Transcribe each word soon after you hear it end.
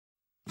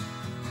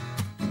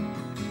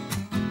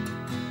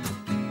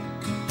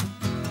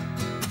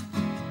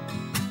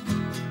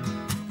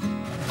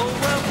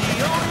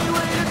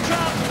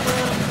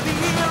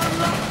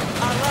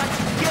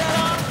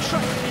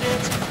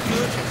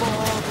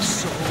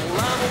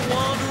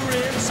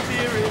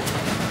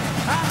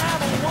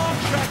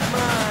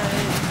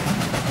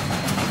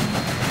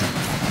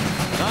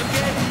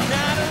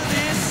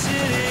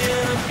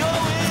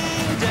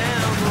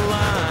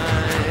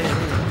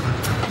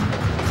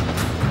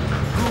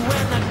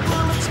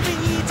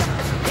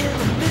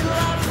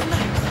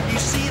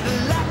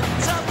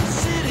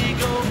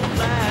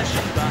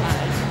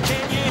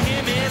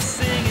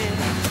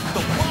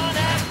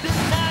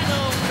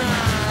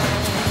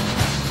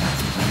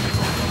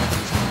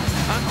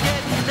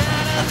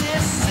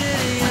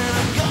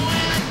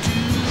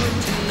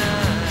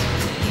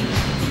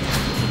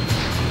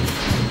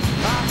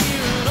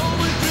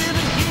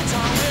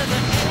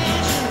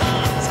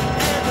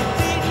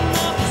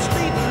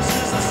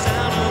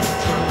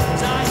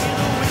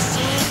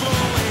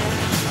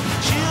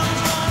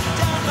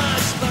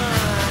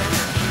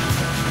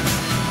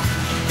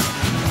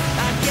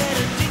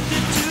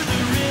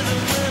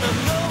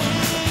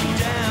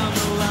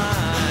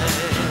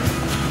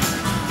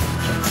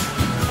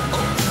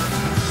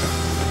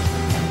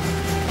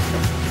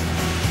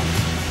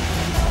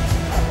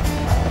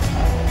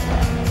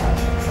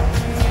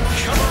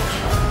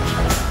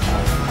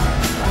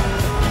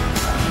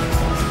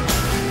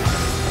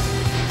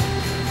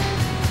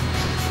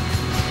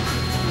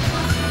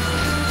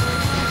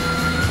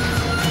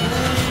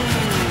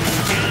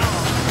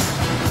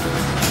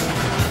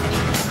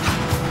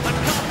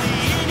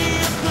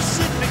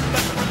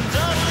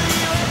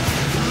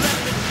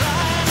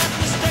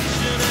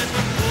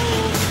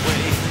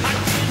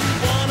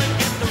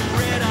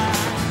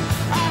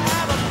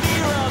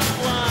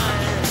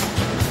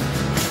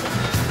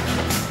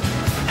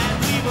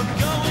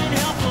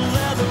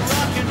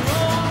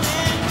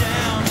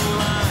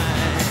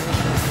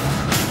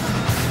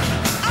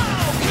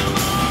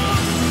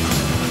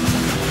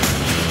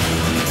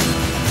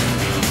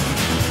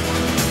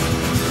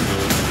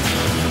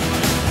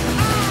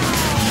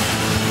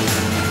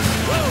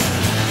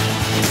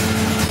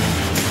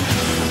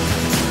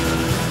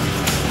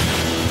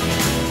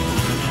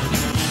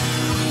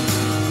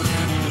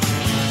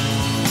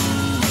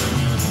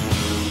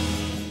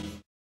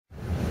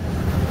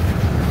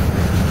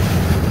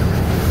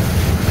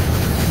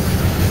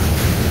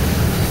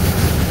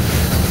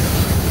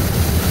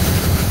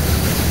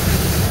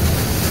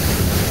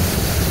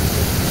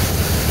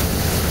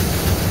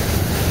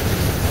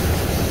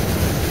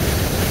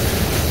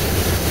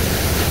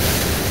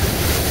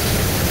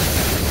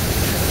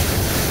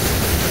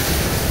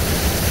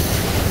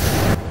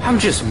I'm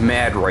just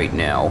mad right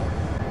now.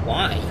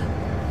 Why?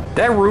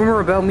 That rumor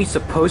about me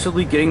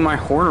supposedly getting my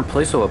horn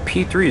replaced with a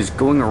P3 is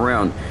going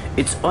around.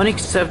 It's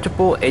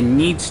unacceptable and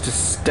needs to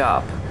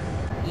stop.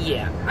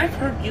 Yeah, I've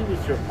heard you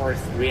with your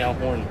R3L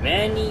horn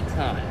many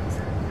times.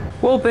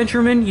 Well,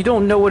 Benjamin, you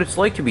don't know what it's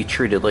like to be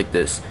treated like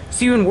this.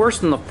 It's even worse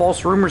than the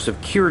false rumors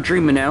of Kira,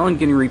 Dream, and Alan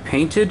getting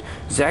repainted,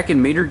 Zack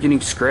and Mater getting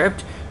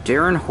scrapped,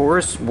 Darren,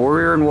 Horace,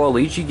 Warrior, and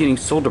Waluigi getting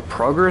sold to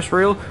Progress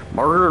Rail,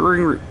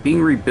 Margaret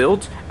being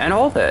rebuilt, and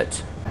all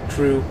that.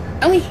 True.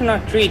 At least you're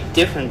not treated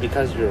different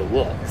because of your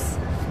looks.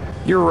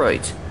 You're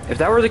right. If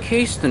that were the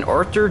case, then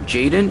Arthur,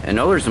 Jaden, and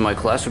others in my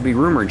class would be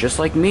rumored just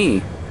like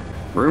me.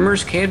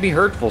 Rumors can be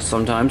hurtful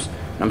sometimes,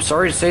 and I'm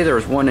sorry to say there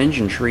was one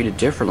engine treated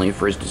differently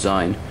for his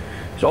design.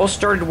 It all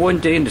started one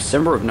day in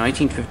December of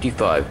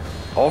 1955.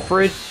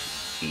 Alfred,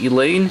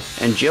 Elaine,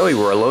 and Joey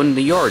were alone in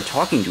the yard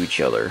talking to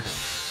each other.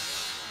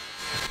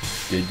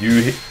 Did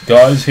you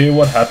guys hear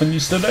what happened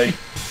yesterday?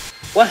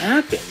 What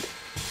happened?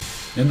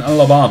 In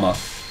Alabama,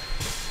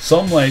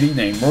 some lady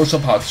named Rosa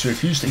Parks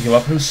refused to give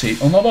up her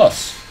seat on the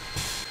bus.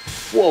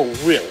 Whoa,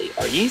 really?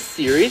 Are you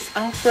serious,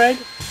 Alfred?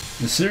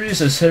 As serious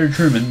as Harry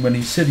Truman when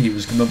he said he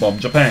was gonna bomb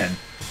Japan.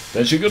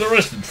 Then she got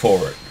arrested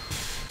for it.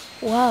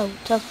 Wow,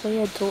 just wait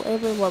until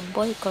everyone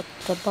boycott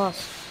the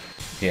bus.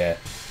 Yeah,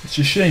 it's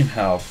a shame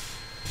how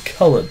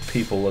colored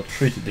people are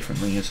treated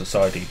differently in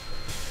society.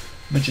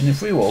 Imagine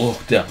if we were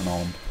looked down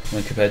on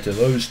when compared to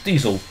those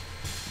diesel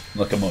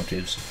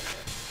locomotives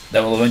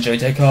that will eventually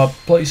take our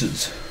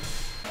places.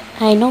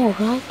 I know,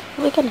 right?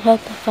 We can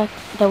help the fact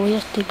that we are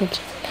students,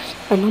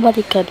 and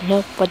nobody can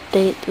help what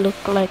they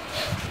look like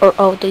or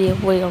how they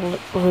will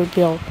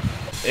rebuild.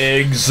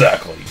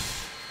 Exactly.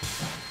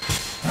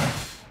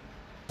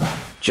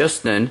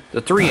 Just then,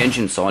 the three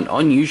engines saw an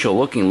unusual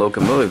looking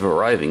locomotive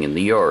arriving in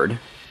the yard.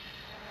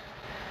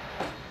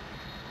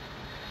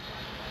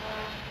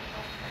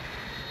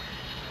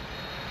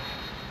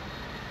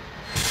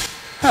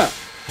 Huh.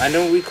 I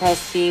don't recall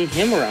seeing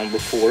him around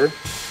before.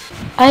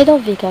 I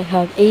don't think I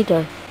have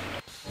either.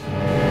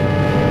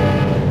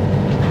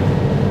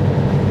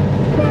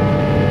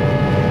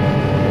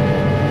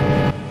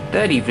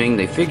 That evening,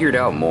 they figured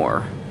out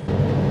more.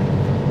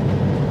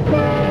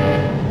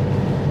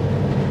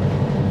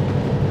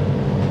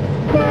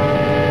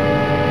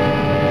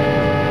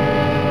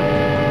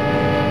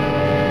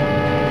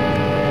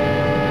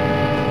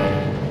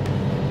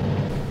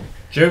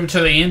 Due to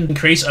the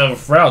increase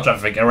of rail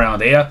traffic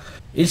around here,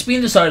 it's been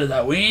decided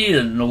that we need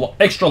an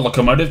extra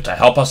locomotive to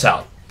help us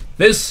out.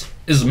 This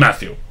is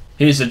Matthew.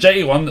 He's a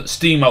J1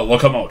 steam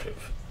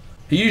locomotive.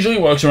 He usually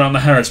works around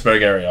the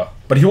Harrisburg area,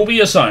 but he will be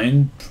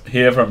assigned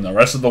here from the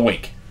rest of the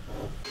week.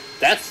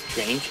 That's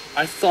strange.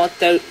 I thought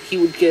that he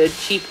would get a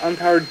cheap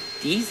unpowered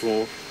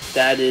diesel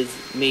that is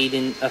made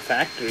in a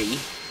factory.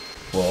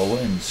 Well,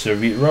 in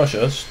Soviet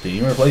Russia,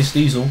 steam replaced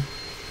diesel.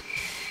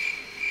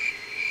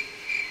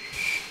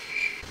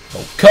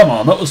 Oh, come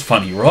on, that was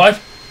funny, right?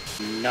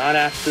 Not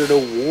after the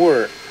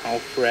war,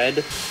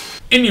 Alfred.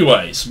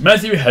 Anyways,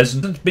 Matthew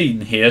hasn't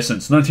been here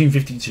since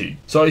 1952,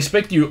 so I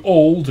expect you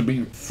all to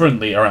be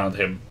friendly around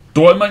him.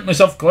 Do I make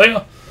myself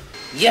clear?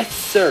 Yes,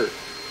 sir.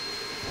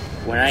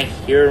 When I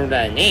hear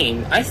that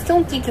name, I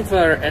still think of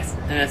our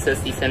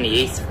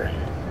NSSD-78's friend.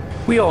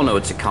 We all know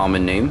it's a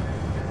common name.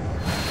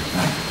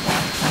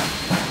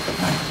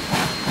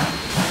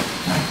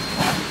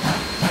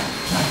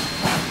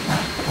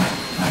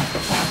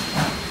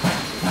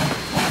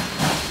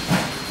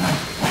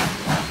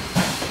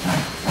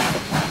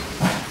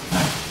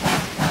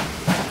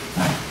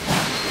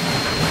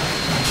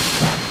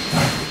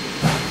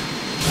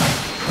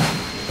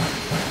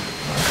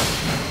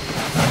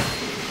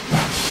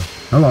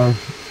 Hello,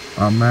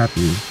 I'm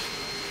Matthew.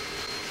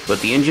 But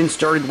the engines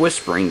started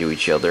whispering to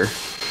each other.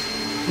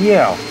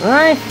 Yo,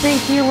 I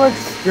think he looks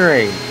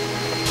strange.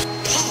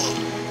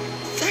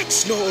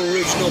 That's no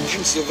original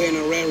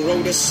Pennsylvania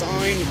Railroad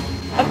sign.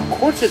 Of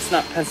course it's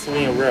not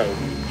Pennsylvania Road.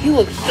 He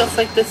looks just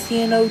like the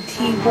C&O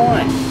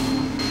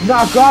T1.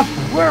 Knock off!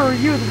 Where were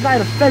you the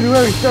night of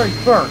February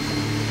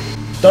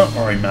 31st? Don't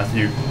worry,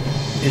 Matthew.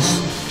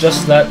 It's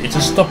just that it's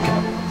a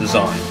stopgap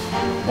design.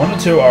 One or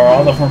two are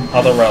either from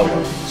other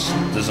railroads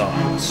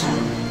designs.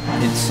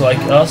 It's like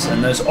us,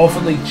 and there's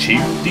awfully cheap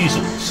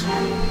diesels.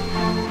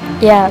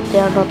 Yeah, they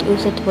are not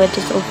easy to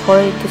edit or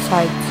foreign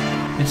designs.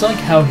 It's like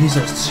how he's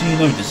a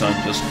C&O design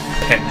just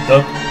penned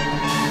up.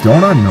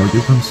 Don't I know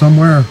you from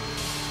somewhere?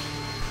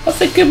 I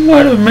think I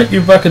might have met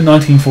you back in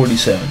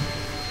 1947.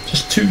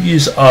 Just 2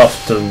 years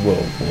after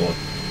World War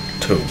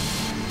II.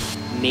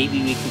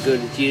 Maybe we can go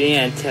to Judy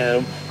and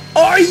tell him,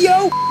 are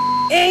you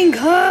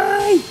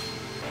high?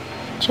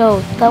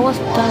 Joe, that was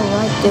that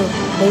right dude.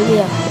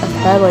 Maybe I've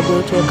never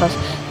due to your class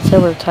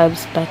several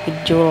times back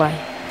in July.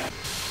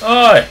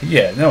 Ah,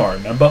 yeah, now I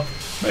remember.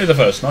 May the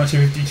 1st,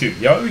 1952.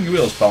 The Owing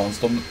wheels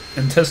balanced on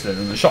and tested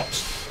in the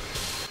shops.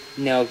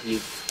 Now, if you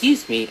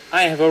excuse me,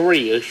 I have a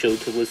radio show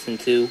to listen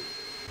to.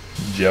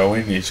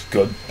 Joey is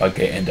good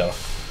propaganda.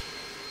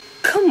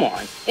 Come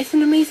on, it's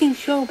an amazing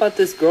show about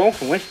this girl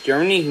from West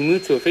Germany who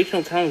moved to a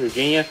fictional town in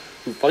Virginia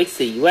who fights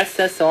the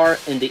USSR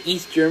and the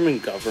East German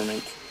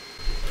government.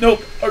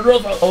 Nope, I'd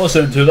rather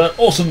listen to that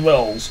Orson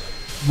Welles'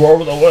 War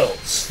of the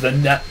Worlds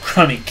than that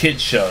crummy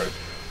kids show.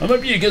 I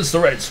might be against the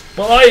Reds,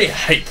 but I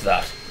hate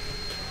that.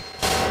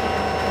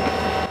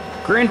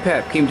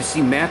 Grandpap came to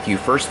see Matthew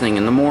first thing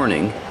in the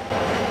morning.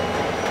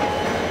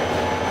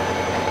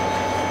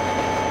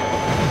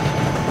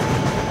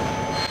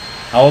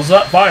 How's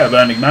that fire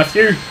burning,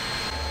 Matthew?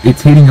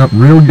 It's heating up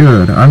real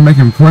good. I'm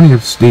making plenty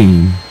of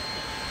steam.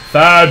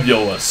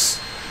 Fabulous.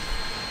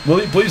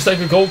 Will you please take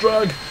a cold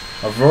drag?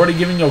 I've already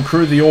given your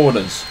crew the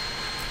orders.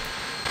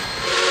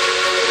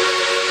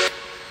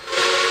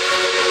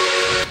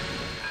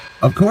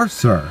 Of course,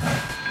 sir.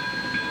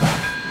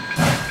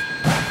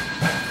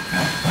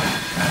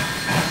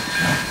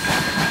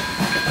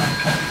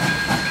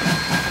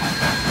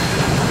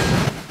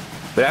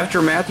 But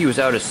after Matthew was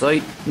out of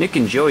sight, Nick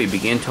and Joey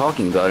began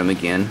talking about him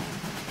again.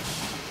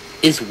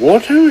 Is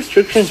wartime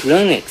restrictions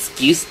really an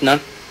excuse not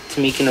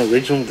to make an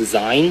original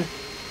design?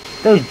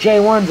 Those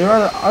J1s are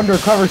other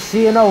undercover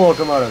C&O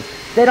locomotives.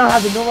 They don't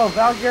have the normal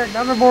Valkyrie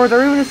number boards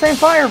or even the same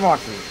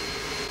fireboxes.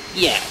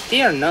 Yeah,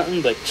 they are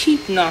nothing but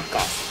cheap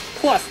knockoffs.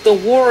 Plus, the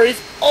war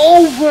is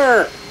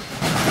over!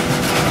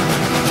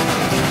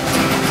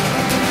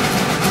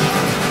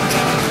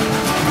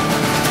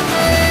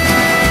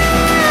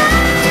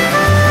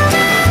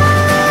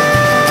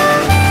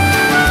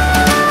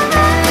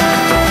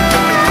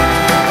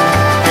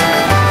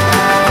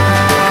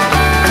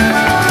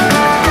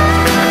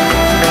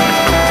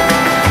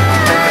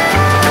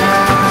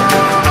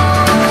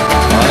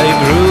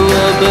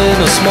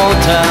 In a small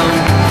town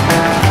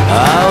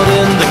out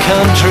in the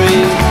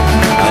country,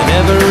 I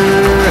never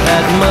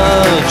had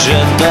much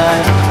and I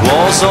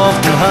was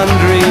often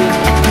hungry.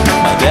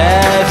 My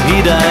dad,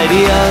 he died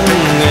young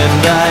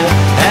and I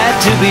had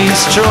to be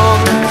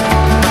strong,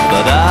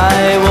 but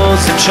I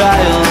was a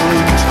child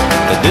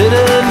that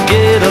didn't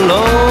get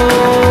along.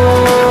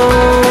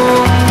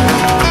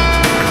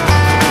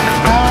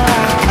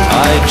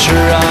 I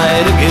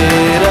tried to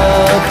get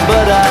up,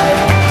 but I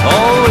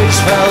always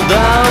fell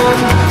down.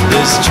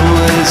 This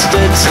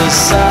twisted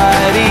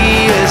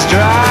society has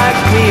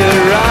dragged me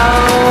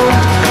around.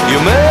 You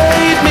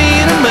made me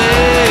the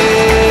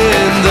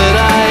man that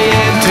I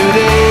am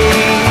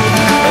today,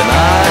 and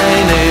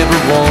I never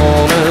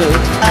wanted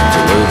to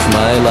live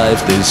my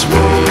life this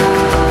way.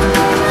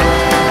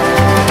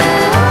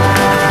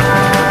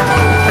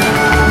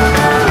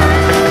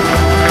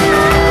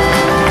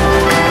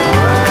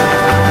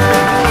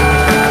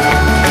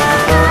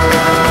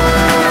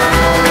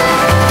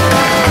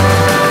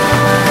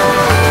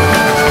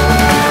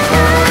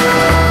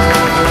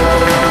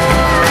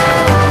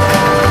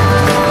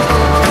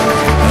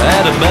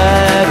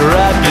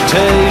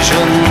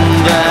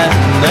 That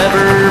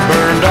never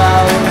burned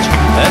out,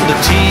 and the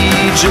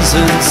teachers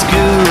in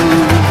school,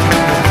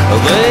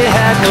 they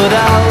had no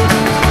doubt,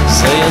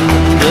 saying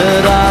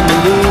that I'm a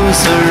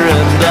loser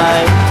and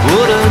I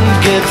wouldn't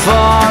get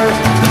far,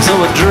 and so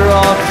I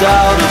dropped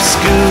out of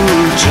school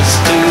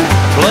just to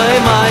play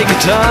my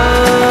guitar.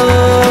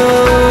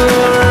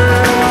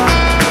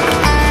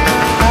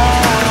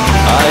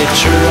 I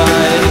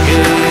tried to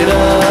get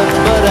up,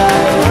 but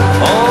I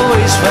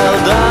always fell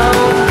down.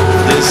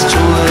 This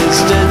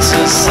twisted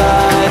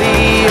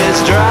society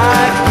has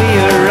dragged me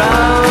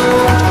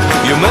around.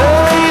 You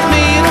made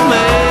me the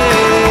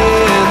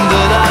man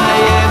that I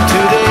am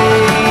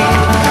today,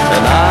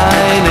 and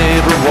I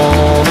never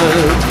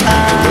wanted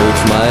to live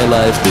my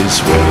life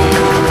this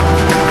way.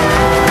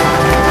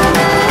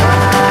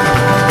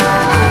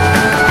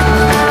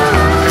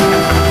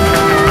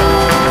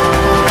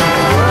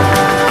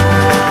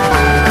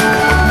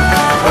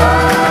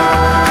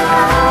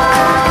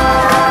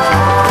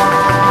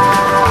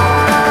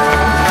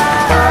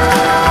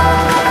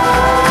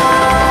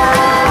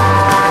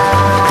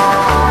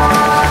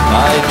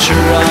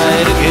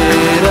 Try to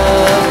get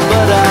up,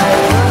 but I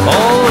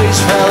always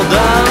fell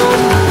down.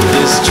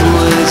 This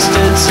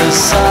twisted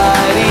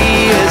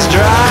society has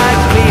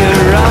dragged me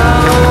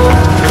around.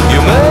 You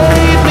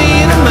made me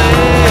the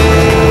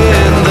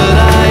man that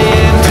I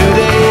am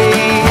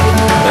today,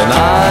 and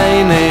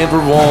I never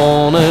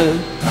wanted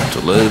to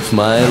live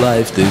my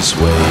life this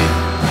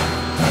way.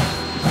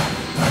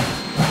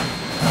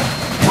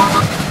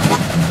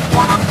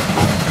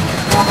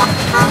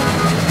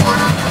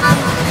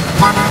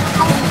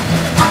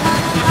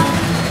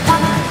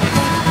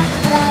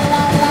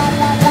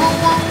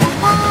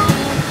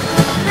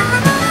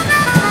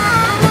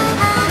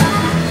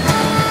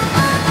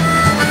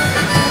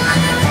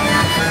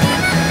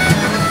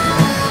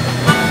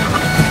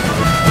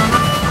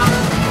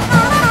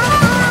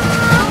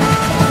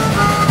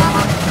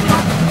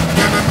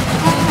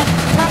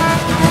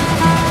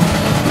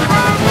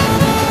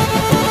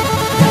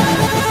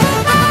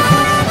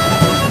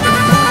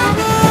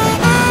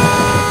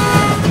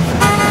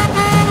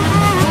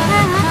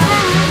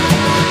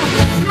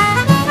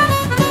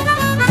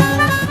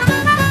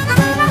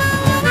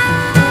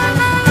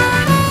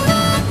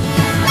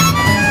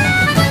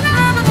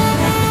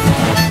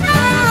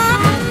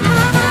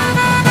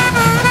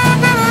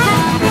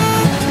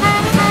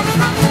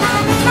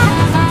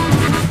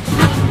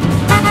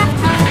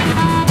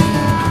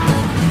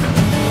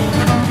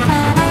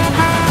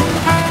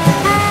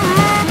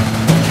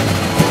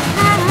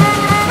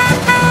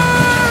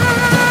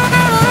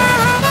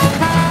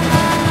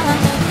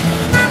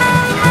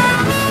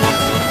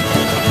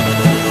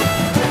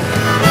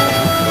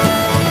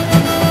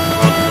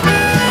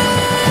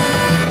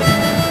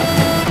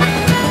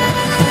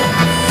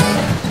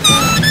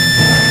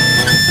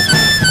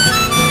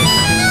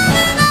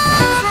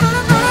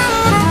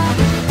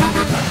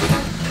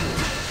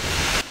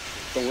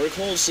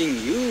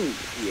 you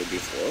here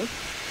before.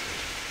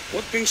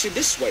 What brings you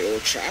this way,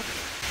 old chap?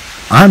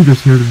 I'm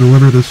just here to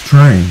deliver this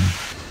train.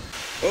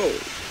 Oh,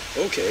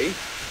 okay.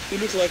 You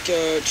look like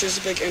a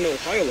Chesapeake and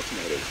Ohio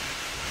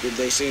locomotive. Did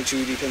they send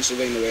you to the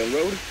Pennsylvania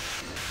Railroad?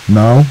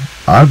 No,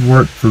 I've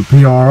worked for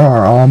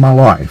PRR all my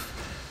life.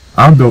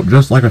 I'm built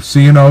just like a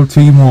C&O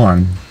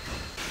T1.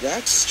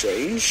 That's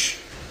strange.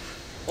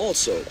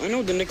 Also, I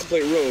know the Nickel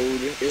Plate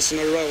Road is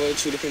another rival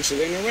to the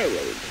Pennsylvania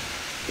Railroad,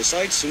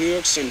 besides New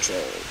York Central.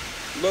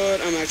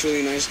 But I'm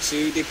actually nice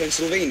to the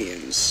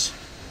Pennsylvanians.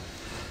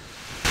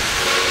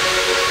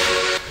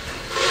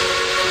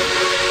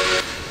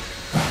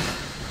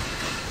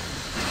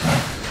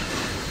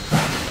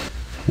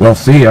 Well,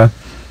 see ya.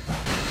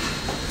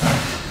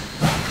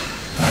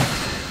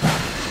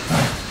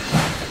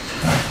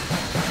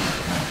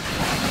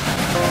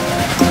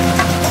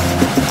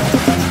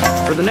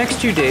 For the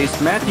next 2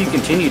 days, Matthew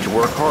continued to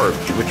work hard,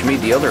 which made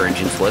the other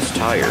engines less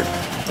tired,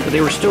 but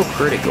they were still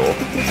critical.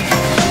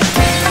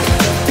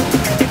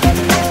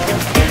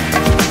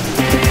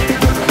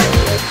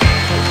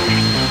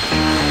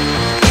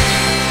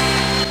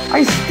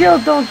 I still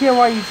don't get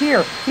why he's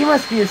here. He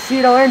must be a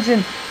C&O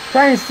engine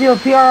trying to steal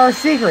PRR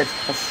secrets.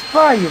 A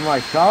spy, you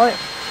might call it.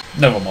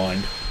 Never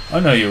mind. I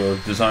know you were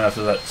designed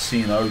after that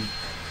C&O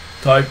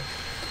type.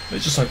 They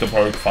just like to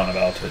poke fun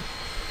about it.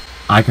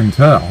 I can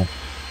tell.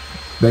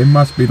 They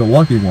must be the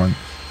lucky ones,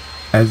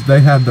 as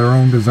they have their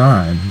own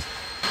designs.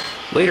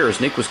 Later,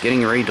 as Nick was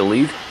getting ready to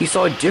leave, he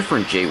saw a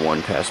different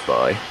J1 pass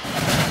by.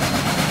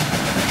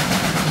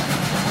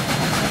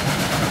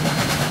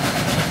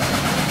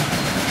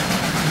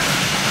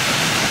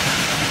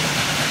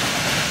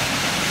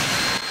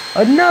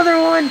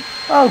 Another one?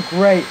 Oh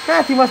great,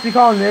 Matthew must be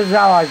calling his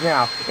allies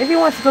now. If he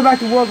wants to go back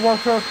to World War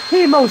II,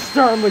 he most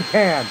certainly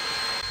can.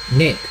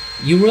 Nick,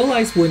 you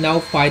realize we're now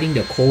fighting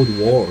the Cold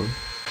War.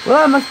 Well,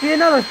 that must be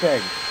another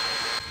thing.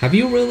 Have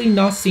you really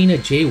not seen a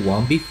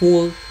J1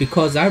 before?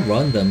 Because I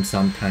run them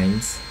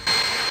sometimes.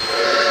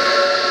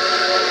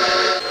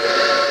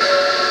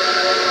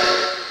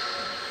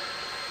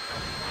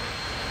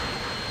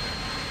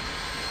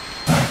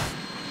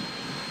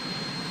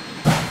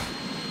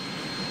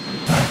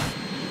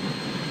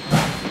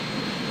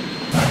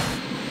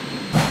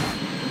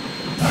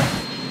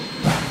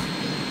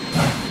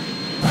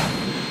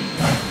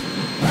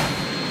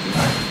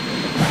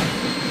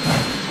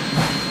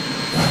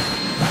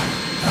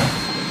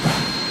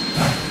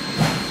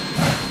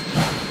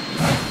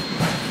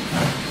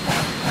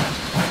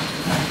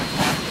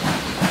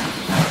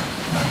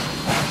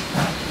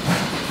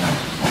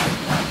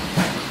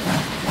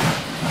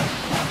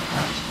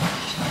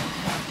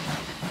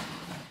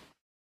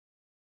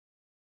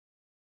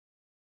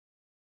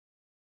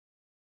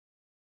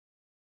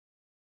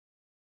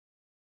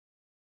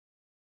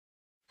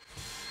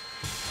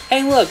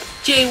 Hey look,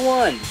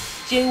 J1!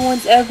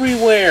 J1's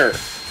everywhere!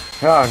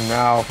 Oh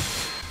no.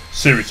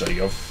 Seriously,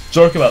 your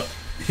joke about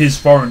his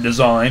foreign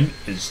design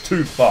is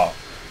too far.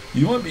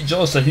 You might be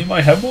jealous that he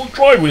might have more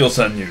drive wheels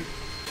than you.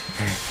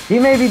 He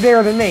may be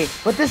bigger than me,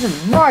 but this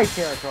is my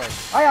territory.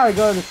 I ought to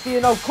go to the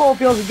C&O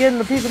coalfields and get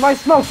in a piece of my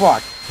smoke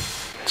box.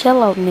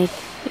 Chill out, Nick.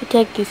 You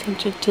take this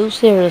engine too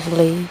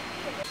seriously.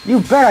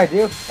 You bet I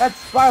do. That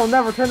spy will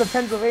never turn the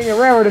Pennsylvania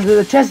Railroad into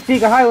the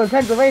Chesapeake and Highland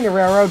Pennsylvania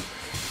Railroad.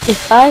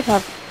 If I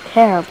have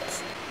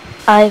hands,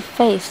 I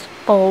face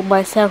ball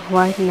myself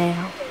right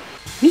now.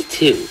 Me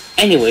too.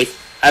 Anyways,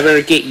 I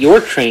better get your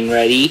train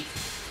ready.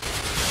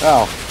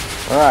 Oh,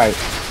 alright.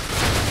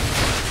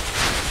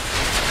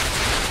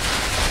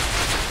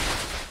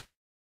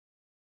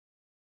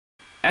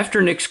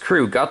 After Nick's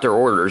crew got their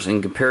orders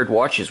and compared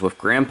watches with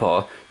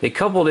Grandpa, they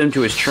coupled him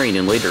to his train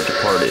and later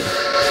departed.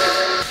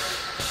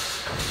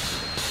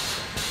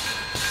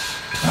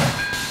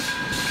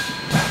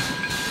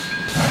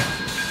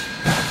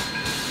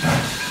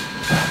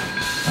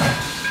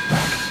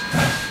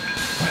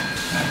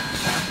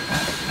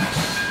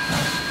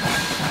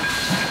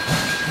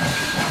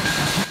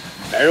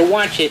 Better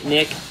watch it,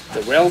 Nick.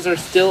 The rails are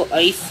still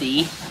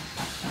icy.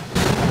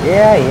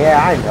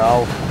 Yeah, I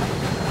know.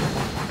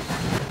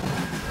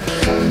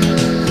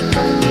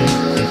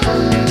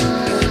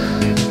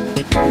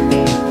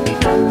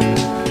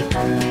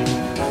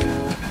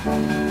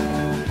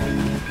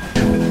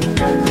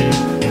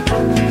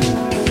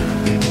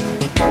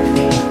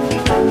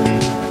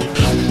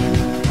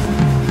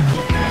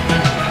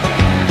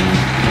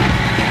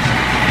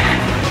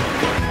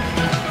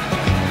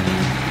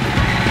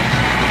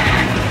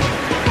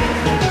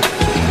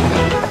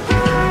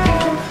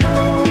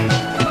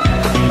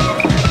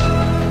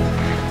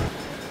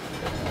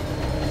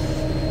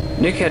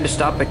 Nick had to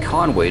stop at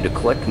Conway to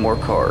collect more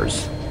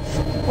cars.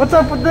 What's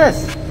up with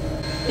this?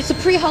 It's a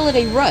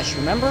pre-holiday rush,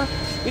 remember?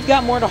 We've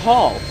got more to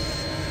haul.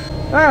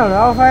 I don't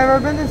know if I've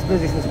ever been this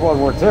busy since World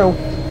War II.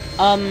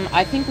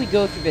 I think we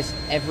go through this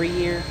every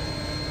year.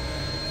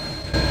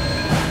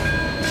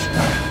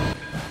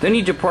 Then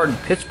he departed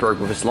Pittsburgh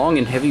with his long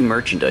and heavy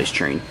merchandise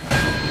train.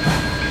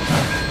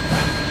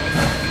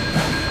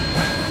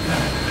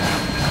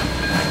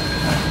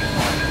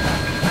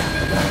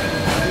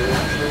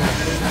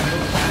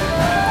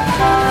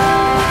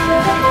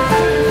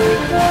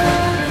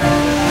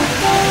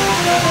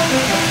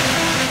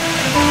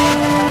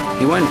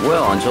 He went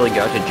well until he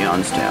got to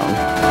Johnstown.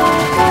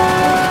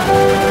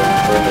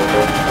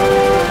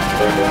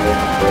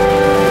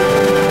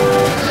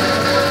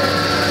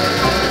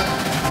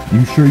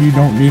 You sure you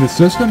don't need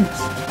assistance?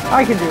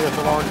 I can do this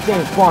alone.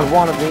 James Bond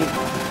wannabe.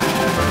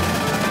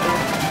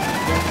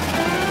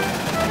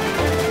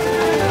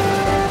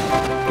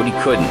 But he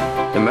couldn't.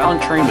 The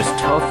mountain train was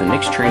tough and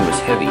Nick's train was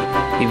heavy.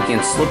 He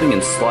began slipping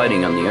and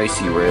sliding on the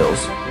icy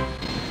rails.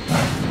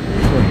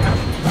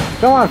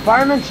 Come on,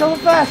 Fireman, show it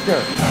faster.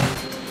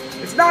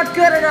 It's not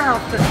good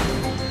enough.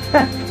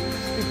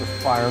 Stupid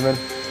Fireman.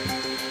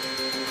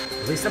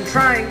 At least I'm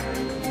trying.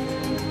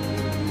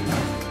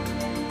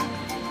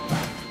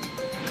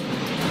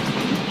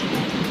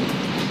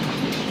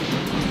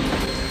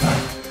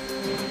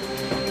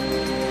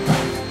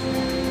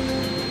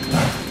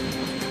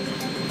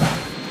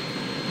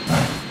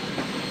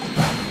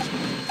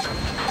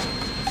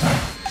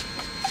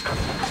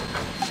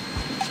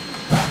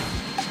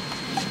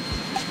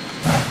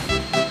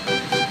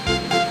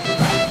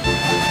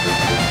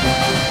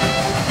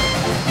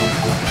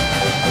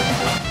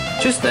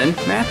 Just then,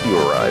 Matthew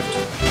arrived.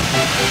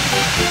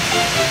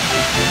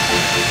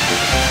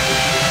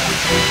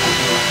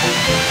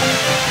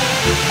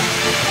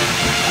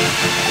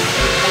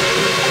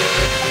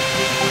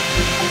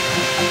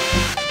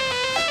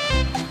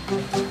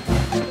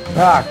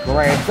 Ah,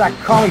 great. It's that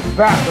commie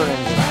bastard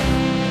engine.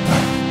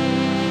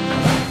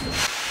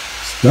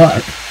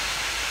 Stuck?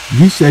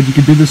 You said you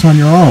could do this on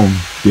your own,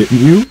 didn't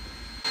you?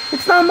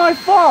 It's not my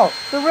fault.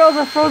 The rails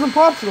are frozen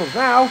popsicles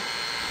now.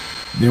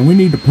 Then we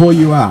need to pull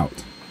you out.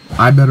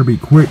 I better be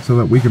quick so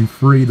that we can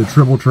free the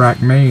triple track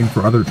main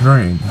for other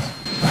trains.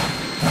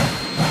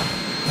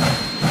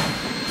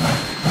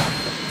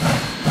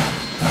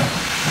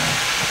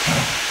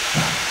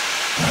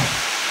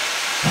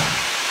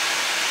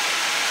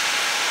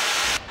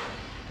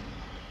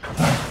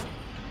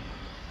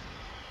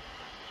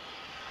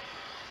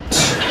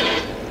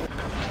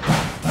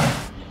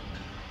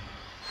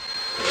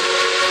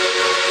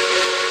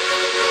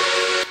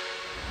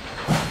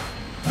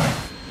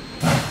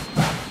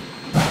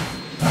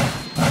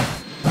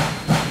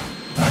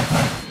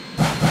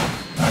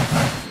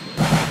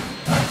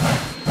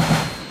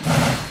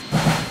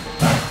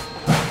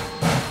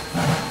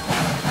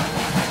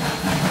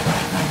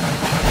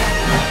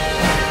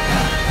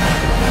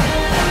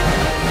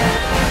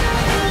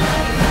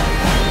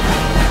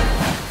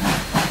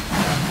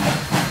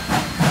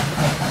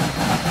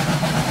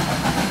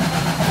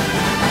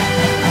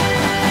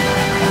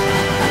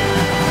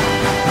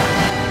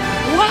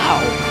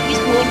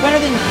 Better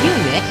than you,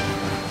 Nick.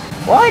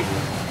 What?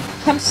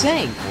 I'm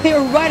saying, they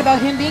were right about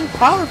him being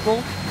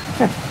powerful.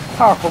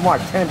 Powerful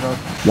Mark Tender.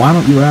 Why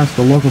don't you ask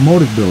the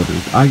locomotive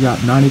builders? I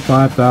got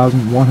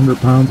 95,100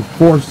 pounds of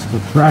force to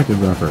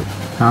tractive effort.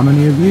 How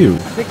many of you?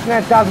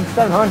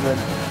 69,700.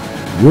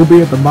 We'll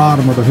be at the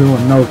bottom of the hill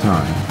in no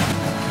time.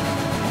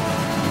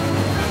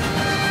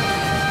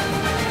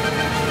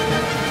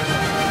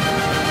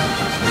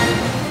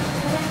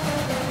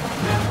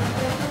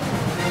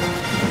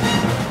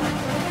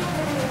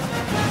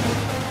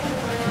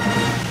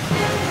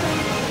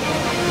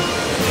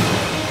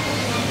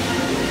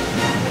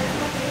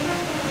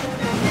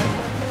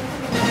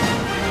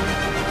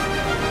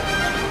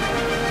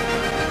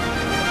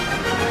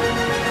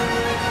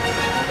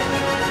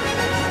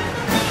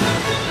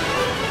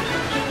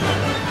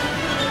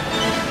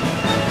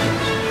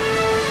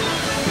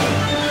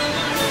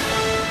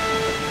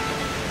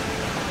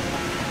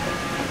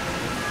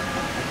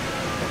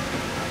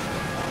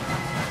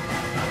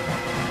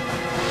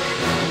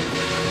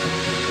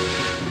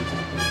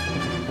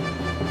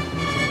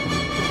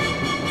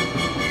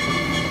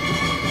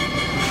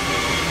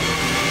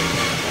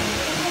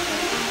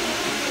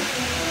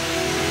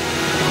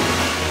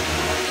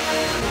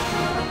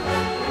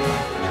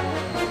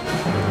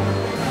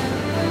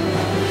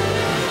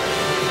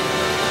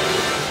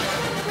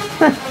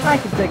 I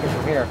can take it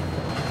from here.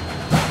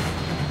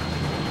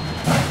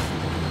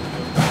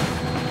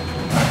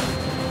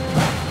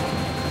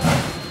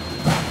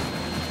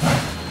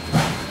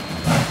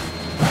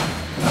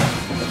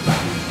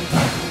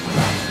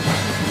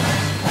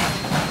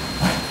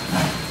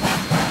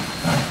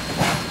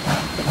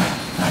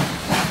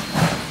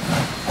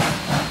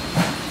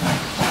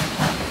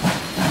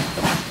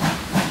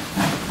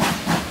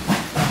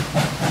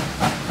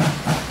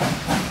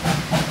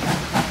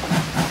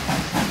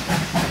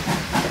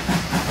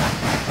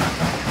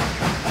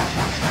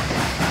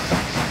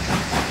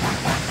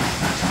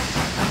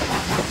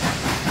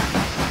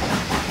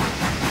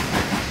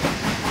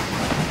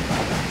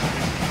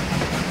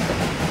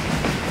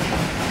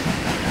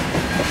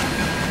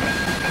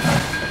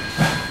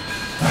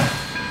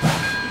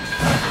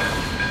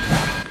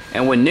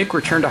 And when Nick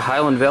returned to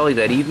Highland Valley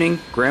that evening,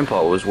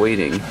 Grandpa was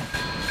waiting.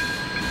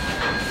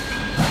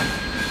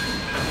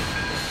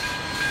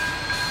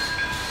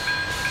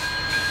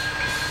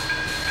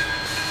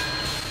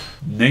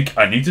 Nick,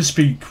 I need to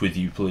speak with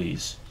you,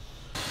 please.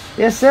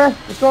 Yes, sir?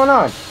 What's going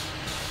on?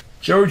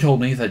 Joey told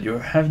me that you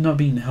have not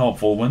been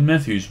helpful when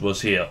Matthews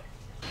was here.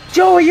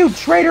 Joey, you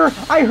traitor!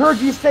 I heard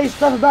you say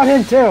stuff about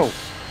him too!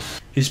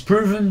 He's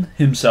proven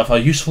himself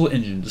a useful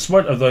engine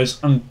despite of those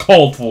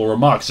uncalled for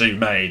remarks you've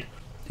made.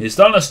 He's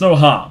done us no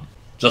harm,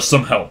 just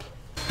some help.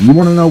 You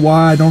want to know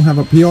why I don't have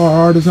a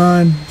PRR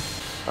design?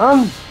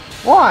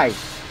 Why?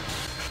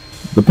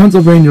 The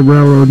Pennsylvania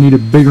Railroad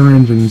needed bigger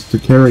engines to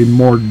carry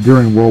more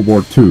during World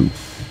War II.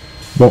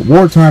 But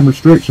wartime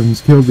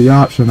restrictions killed the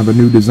option of a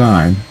new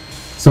design.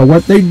 So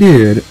what they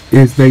did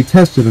is they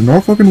tested a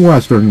Norfolk and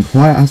Western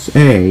Class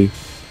A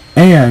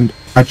and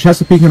a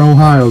Chesapeake and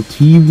Ohio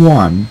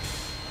T1.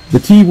 The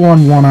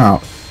T1 won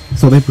out,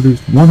 so they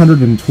produced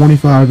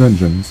 125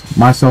 engines,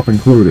 myself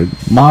included,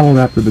 modeled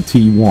after the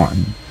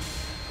T1.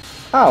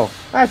 Oh,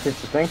 that's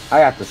interesting, I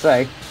have to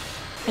say.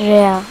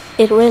 Yeah,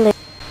 it really.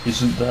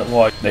 Isn't that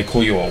why they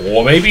call you a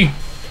war baby?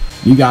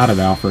 You got it,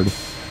 Alfred.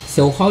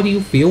 So how do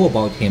you feel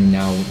about him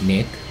now,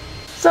 Nick?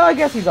 So I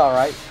guess he's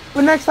alright.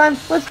 But next time,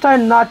 let's try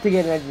not to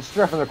get an engine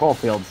straight from the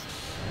coalfields.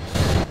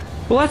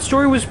 Well, that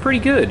story was pretty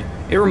good.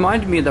 It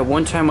reminded me of that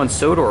one time on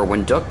Sodor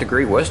when Duck the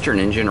Great Western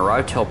engine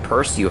arrived to help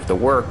Percy with the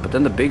work, but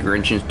then the bigger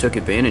engines took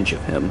advantage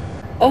of him.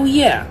 Oh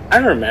yeah, I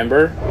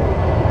remember.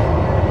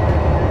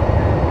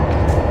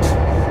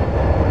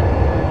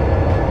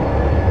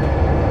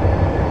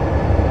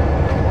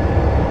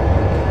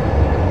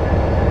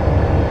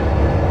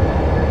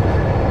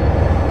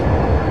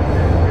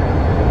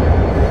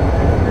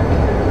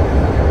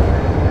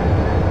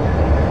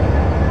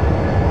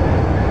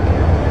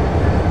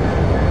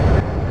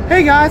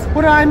 Hey guys,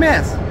 what did I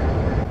miss?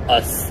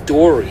 A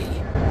story.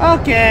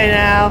 Okay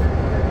now.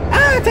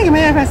 Take a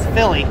minute past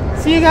Philly.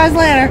 See you guys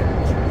later.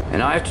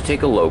 And I have to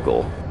take a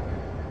local.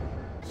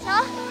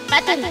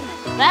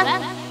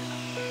 Button.